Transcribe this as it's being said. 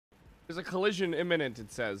There's a collision imminent,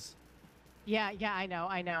 it says. Yeah, I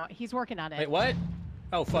know. He's working on it. Wait, what?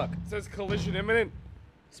 Oh, fuck. It says collision imminent.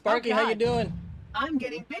 Sparky, Oh, how you God. doing? I'm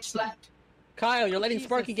getting bitch slapped. Kyle, you're letting Jesus.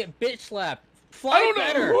 Sparky get bitch slapped. Fly I don't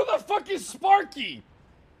better. know. Who the fuck is Sparky?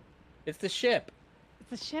 It's the ship.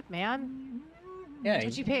 It's a ship, man. Yeah.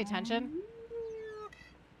 Did you pay attention?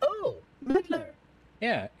 Oh, Midler.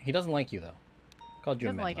 Yeah, he doesn't like you, though. Called He you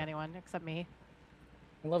a doesn't like meddler. anyone except me.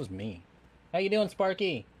 He loves me. How you doing,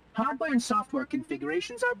 Sparky? Hardware and software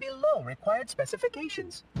configurations are below required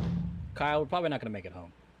specifications. Kyle, we're probably not going to make it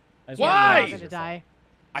home. I just Why? wanted I'm to know gonna this. die.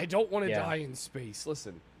 I don't want to Yeah. die in space.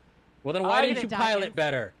 Listen. Well, then why I'm didn't gonna you die pilot in-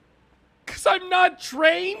 better? Because I'm not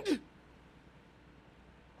trained.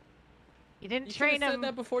 You didn't You should train have said him.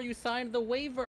 that before you signed the waiver.